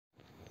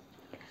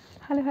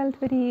Hello health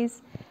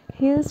buddies,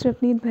 here's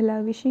Ravneet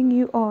Bhalla wishing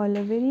you all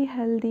a very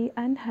healthy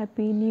and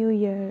happy new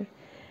year.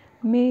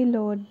 May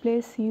Lord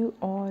bless you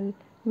all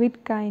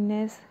with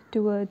kindness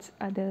towards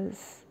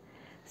others.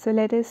 So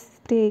let us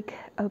take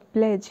a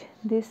pledge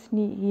this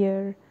new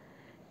year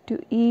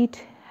to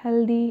eat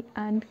healthy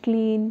and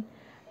clean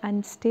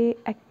and stay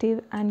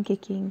active and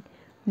kicking,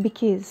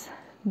 because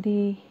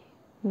the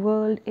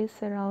world is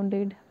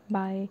surrounded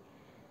by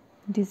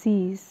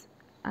disease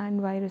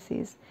and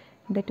viruses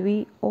that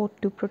we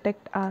ought to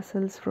protect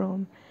ourselves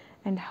from.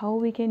 And how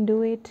we can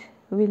do it,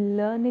 we'll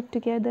learn it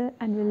together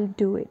and we'll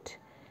do it.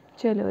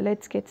 Chalo,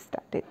 let's get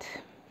started.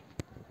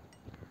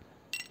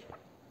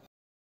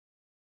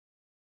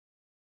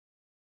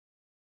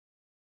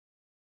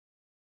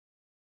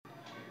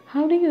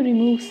 How do you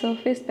remove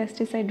surface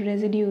pesticide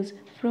residues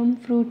from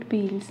fruit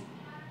peels?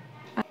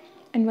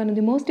 And one of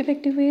the most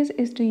effective ways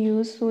is to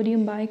use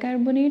sodium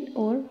bicarbonate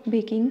or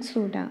baking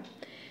soda.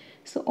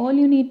 So all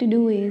you need to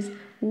do is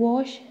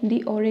wash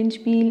the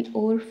orange peel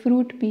or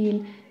fruit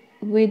peel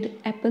with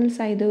apple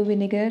cider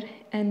vinegar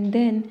and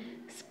then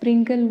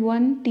sprinkle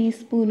 1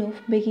 teaspoon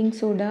of baking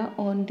soda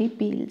on the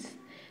peels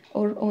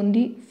or on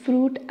the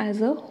fruit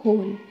as a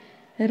whole.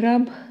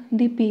 Rub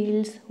the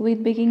peels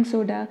with baking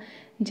soda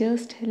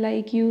just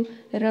like you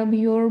rub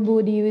your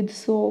body with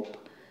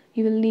soap.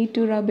 You will need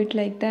to rub it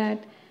like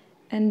that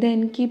and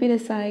then keep it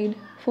aside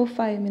for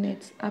 5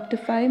 minutes. After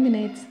 5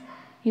 minutes,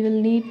 you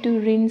will need to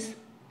rinse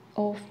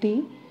off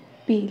the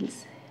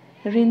peels.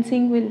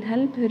 Rinsing will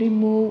help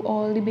remove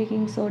all the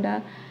baking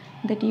soda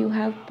that you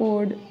have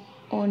poured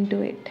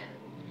onto it.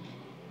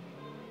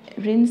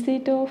 Rinse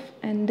it off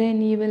and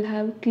then you will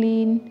have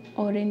clean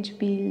orange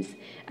peels.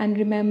 And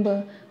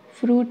remember,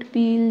 fruit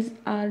peels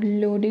are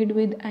loaded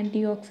with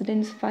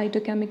antioxidants,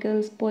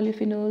 phytochemicals,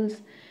 polyphenols,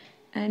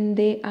 and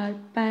they are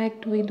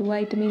packed with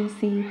vitamin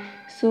C.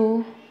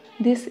 So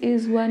this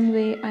is one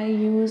way I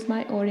use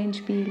my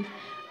orange peel.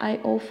 I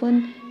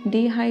often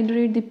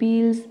dehydrate the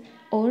peels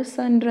or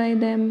sun dry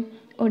them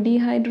or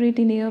dehydrate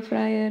in air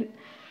fryer,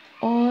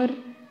 or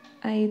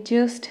I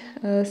just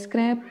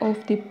scrape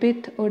off the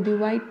pith or the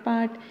white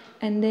part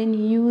and then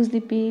use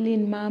the peel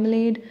in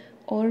marmalade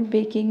or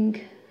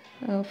baking,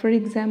 for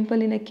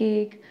example in a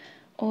cake,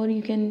 or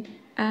you can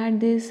add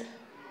this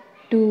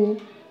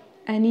to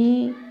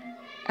any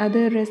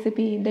other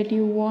recipe that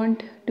you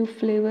want to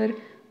flavor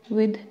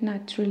with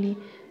naturally.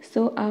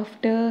 So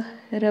after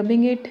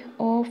rubbing it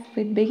off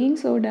with baking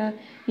soda,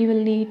 you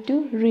will need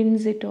to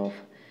rinse it off.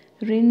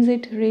 Rinse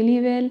it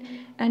really well.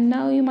 And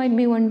now you might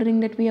be wondering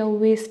that we are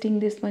wasting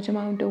this much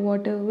amount of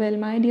water. Well,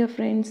 my dear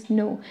friends,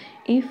 no.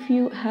 If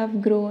you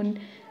have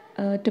grown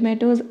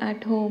tomatoes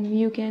at home,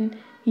 you can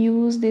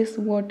use this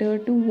water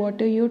to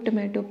water your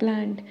tomato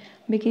plant,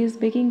 because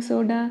baking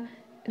soda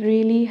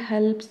really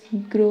helps the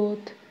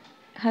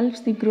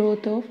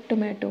growth of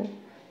tomato.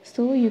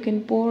 So you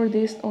can pour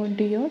this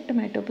onto your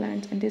tomato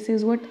plants, and this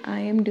is what I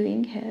am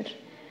doing here.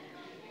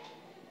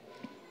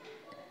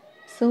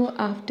 So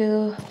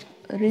after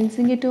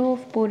rinsing it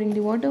off, pouring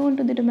the water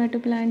onto the tomato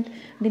plant,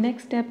 the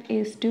next step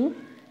is to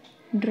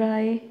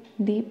dry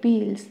the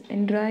peels,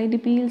 and dry the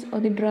peels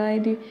or dry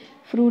the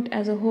fruit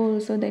as a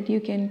whole, so that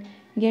you can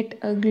get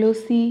a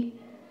glossy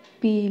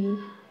peel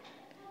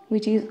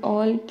which is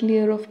all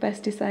clear of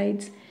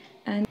pesticides.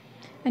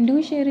 And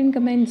do share in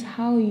comments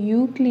how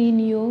you clean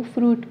your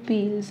fruit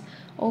peels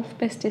of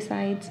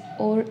pesticides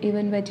or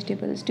even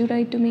vegetables. Do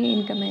write to me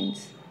in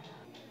comments.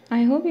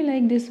 I hope you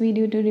like this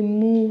video to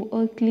remove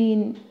or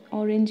clean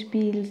orange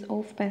peels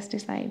of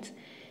pesticides.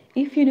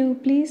 If you do,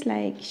 please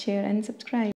like, share and subscribe.